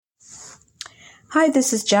Hi,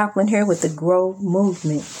 this is Jacqueline here with the Grow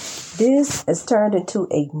Movement. This has turned into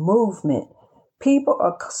a movement. People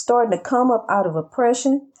are starting to come up out of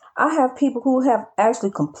oppression. I have people who have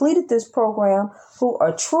actually completed this program who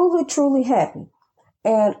are truly, truly happy.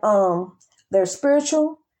 And they're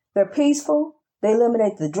spiritual, they're peaceful, they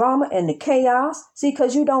eliminate the drama and the chaos. See,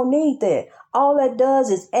 because you don't need that. All that does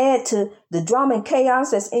is add to the drama and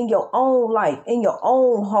chaos that's in your own life, in your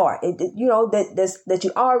own heart. That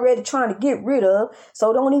you're already trying to get rid of.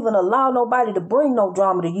 So don't even allow nobody to bring no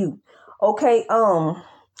drama to you. Okay,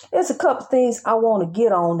 there's a couple things I want to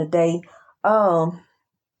get on today.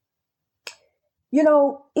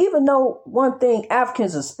 Even though one thing,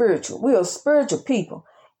 Africans are spiritual. We are spiritual people.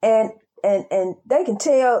 And they can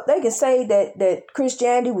say that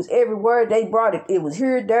Christianity was everywhere. They brought it. It was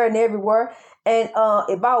here, there, and everywhere. And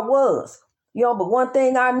it about was. But one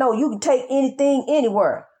thing I know, you can take anything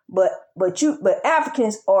anywhere. But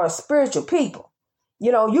Africans are spiritual people.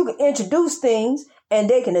 You can introduce things and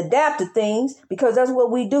they can adapt to things because that's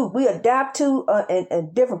what we do. We adapt to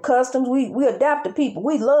and different customs. We adapt to people.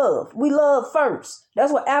 We love first.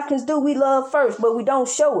 That's what Africans do. We love first, but we don't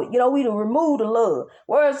show it. We remove the love.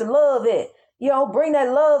 Where's the love at? Bring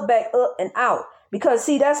that love back up and out. Because,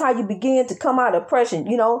 see, that's how you begin to come out of oppression,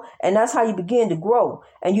 and that's how you begin to grow.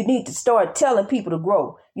 And you need to start telling people to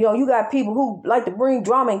grow. You got people who like to bring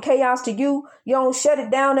drama and chaos to you. Shut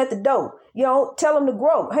it down at the door. Tell them to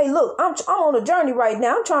grow. Hey, look, I'm on a journey right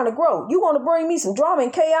now. I'm trying to grow. You want to bring me some drama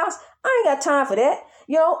and chaos? I ain't got time for that.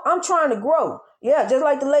 I'm trying to grow. Yeah, just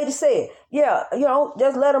like the lady said. Yeah,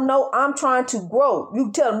 just let them know I'm trying to grow.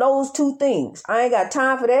 You tell them those two things. I ain't got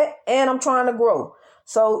time for that, and I'm trying to grow.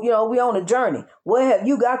 So, we on a journey. What have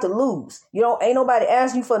you got to lose? Ain't nobody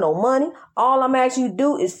asking you for no money. All I'm asking you to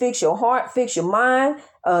do is fix your heart, fix your mind,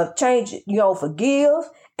 change, forgive,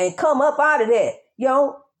 and come up out of that.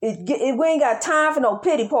 We ain't got time for no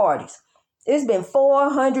pity parties. It's been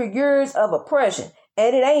 400 years of oppression.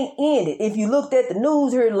 And it ain't ended. If you looked at the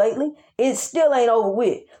news here lately, it still ain't over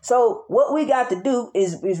with. So what we got to do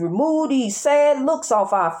is remove these sad looks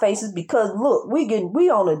off our faces because look, we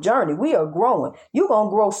on a journey. We are growing. You're going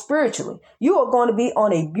to grow spiritually. You are going to be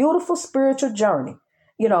on a beautiful spiritual journey.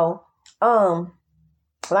 Like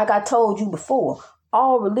I told you before,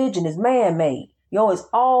 all religion is man-made. It's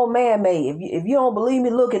all man-made. If you don't believe me,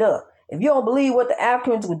 look it up. If you don't believe what the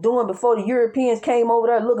Africans were doing before the Europeans came over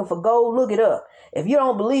there looking for gold, look it up. If you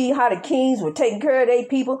don't believe how the kings were taking care of their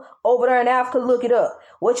people over there in Africa, look it up.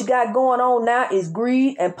 What you got going on now is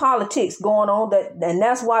greed and politics going on, and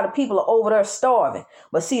that's why the people are over there starving.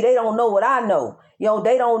 But see, they don't know what I know.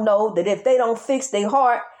 They don't know that if they don't fix their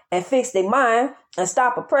heart and fix their mind and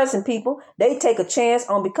stop oppressing people, they take a chance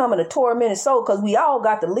on becoming a tormented soul because we all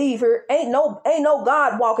got to leave here. Ain't no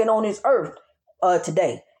God walking on this earth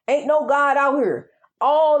today. Ain't no God out here.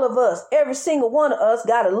 All of us, every single one of us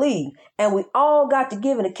got to leave. And we all got to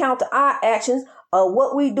give an account to our actions of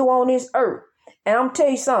what we do on this earth. And I'm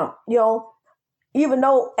telling you something, even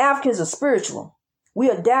though Africans are spiritual, we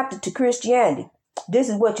adapted to Christianity. This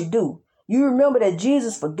is what you do. You remember that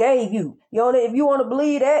Jesus forgave you. If you want to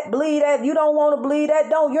believe that, believe that. If you don't want to believe that,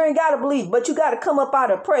 you ain't got to believe. But you got to come up out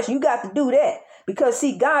of oppression. You got to do that. Because,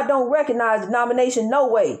 see, God don't recognize denomination no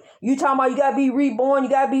way. You talking about you got to be reborn, you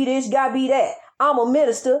got to be this, you got to be that. I'm a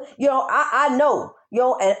minister. I know.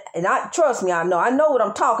 And I trust me, I know what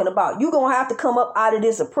I'm talking about. You're going to have to come up out of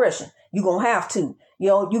this oppression. You're going to have to.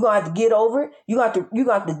 You're going to have to get over it. You got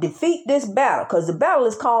to defeat this battle because the battle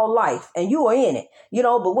is called life and you are in it.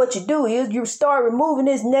 But what you do is you start removing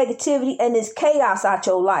this negativity and this chaos out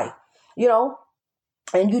your life,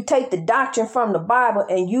 and you take the doctrine from the Bible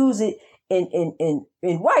and use it in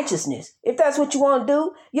righteousness. If that's what you want to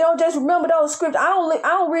do, just remember those scriptures. I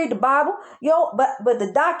don't read the Bible, but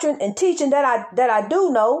the doctrine and teaching that I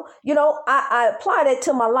do know, I apply that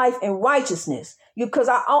to my life in righteousness. Because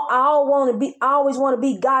I always want to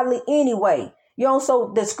be godly anyway.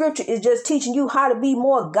 So the scripture is just teaching you how to be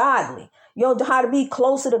more godly. How to be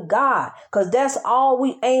closer to God. Because that's all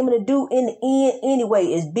we aiming to do in the end anyway,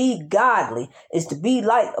 is be godly. Is to be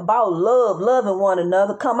about love, loving one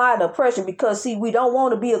another, come out of oppression. Because, see, we don't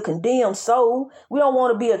want to be a condemned soul. We don't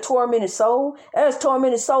want to be a tormented soul. There's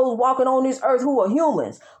tormented souls walking on this earth who are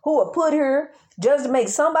humans, who are put here just to make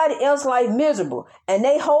somebody else's life miserable. And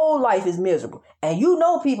their whole life is miserable. And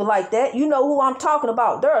people like that. You know who I'm talking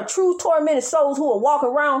about. There are true tormented souls who are walking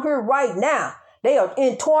around here right now. They are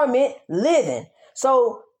in torment living.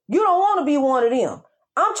 So you don't want to be one of them.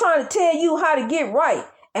 I'm trying to tell you how to get right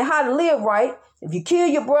and how to live right If you kill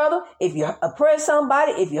your brother, if you oppress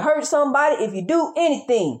somebody, if you hurt somebody, if you do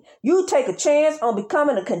anything, you take a chance on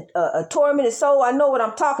becoming a tormented soul. I know what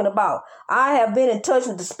I'm talking about. I have been in touch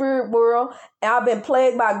with the spirit world, and I've been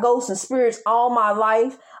plagued by ghosts and spirits all my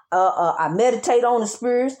life. I meditate on the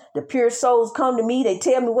spirits. The pure souls come to me. They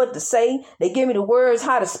tell me what to say. They give me the words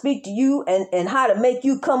how to speak to you and how to make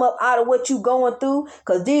you come up out of what you going through.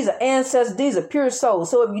 Because these are ancestors. These are pure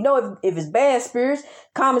souls. So if you know if it's bad spirits,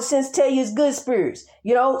 common sense tell you it's good spirits.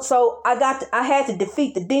 So I had to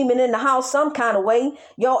defeat the demon in the house some kind of way.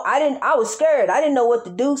 I was scared. I didn't know what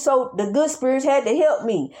to do. So the good spirits had to help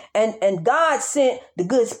me. And God sent the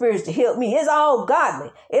good spirits to help me. It's all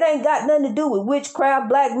godly. It ain't got nothing to do with witchcraft,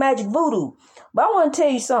 black magic, voodoo. But I want to tell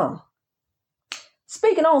you something.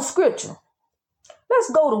 Speaking on scripture, let's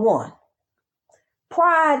go to one.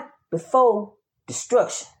 Pride before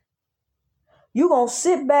destruction. You're going to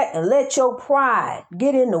sit back and let your pride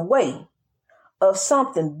get in the way of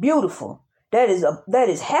something beautiful that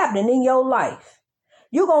is happening in your life.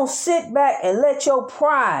 You're going to sit back and let your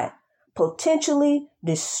pride potentially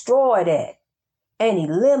destroy that and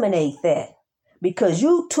eliminate that because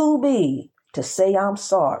you too big to say I'm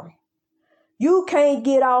sorry. You can't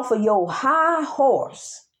get off of your high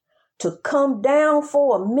horse to come down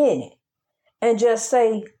for a minute and just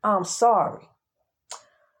say I'm sorry.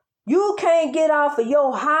 You can't get off of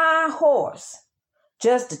your high horse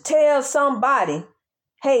just to tell somebody,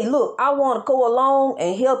 hey, look, I want to go along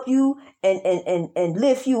and help you and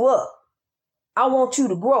lift you up. I want you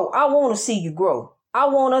to grow. I want to see you grow. I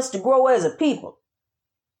want us to grow as a people.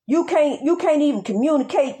 You can't even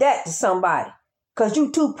communicate that to somebody because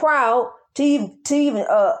you too proud to even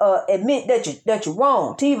admit that you're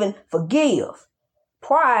wrong, to even forgive.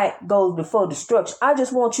 Pride goes before destruction. I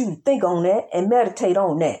just want you to think on that and meditate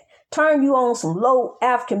on that. Turn you on some low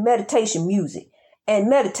African meditation music and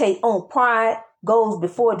meditate on pride goes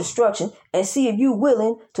before destruction and see if you're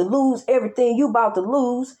willing to lose everything you about to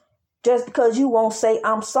lose just because you won't say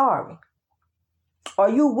I'm sorry. Are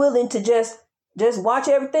you willing to just watch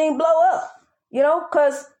everything blow up?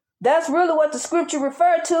 Because that's really what the scripture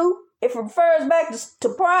referred to. It refers back to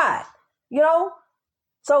pride,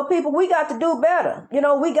 So people, we got to do better.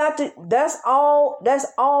 We got to, that's all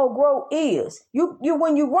growth is. You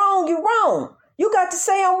when you're wrong, you're wrong. You got to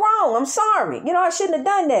say I'm wrong. I'm sorry. I shouldn't have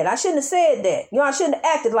done that. I shouldn't have said that. I shouldn't have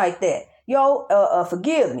acted like that.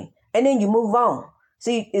 Forgive me. And then you move on.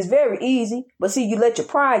 See, it's very easy, but see, you let your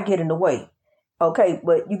pride get in the way. Okay,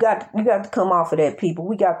 but you got to come off of that, people.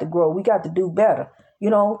 We got to grow. We got to do better.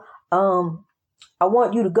 I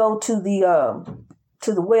want you to go to the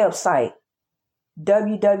website,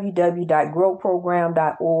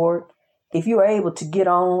 www.growprogram.org. If you are able to get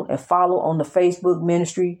on and follow on the Facebook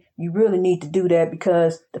ministry, you really need to do that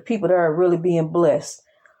because the people there are really being blessed.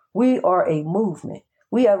 We are a movement.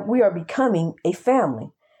 We are becoming a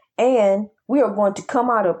family, and we are going to come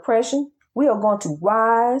out of oppression. We are going to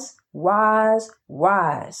rise, rise,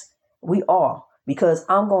 rise. We are, because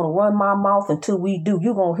I'm going to run my mouth until we do.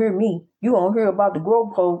 You're going to hear me. You're going to hear about the You're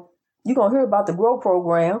going to hear about the Grow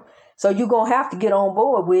Program. So you're going to have to get on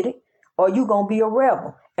board with it, or you're going to be a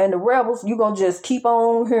rebel. And the rebels, you're going to just keep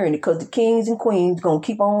on hearing it because the kings and queens going to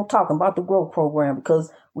keep on talking about the Grow Program because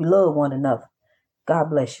we love one another. God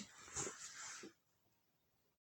bless you.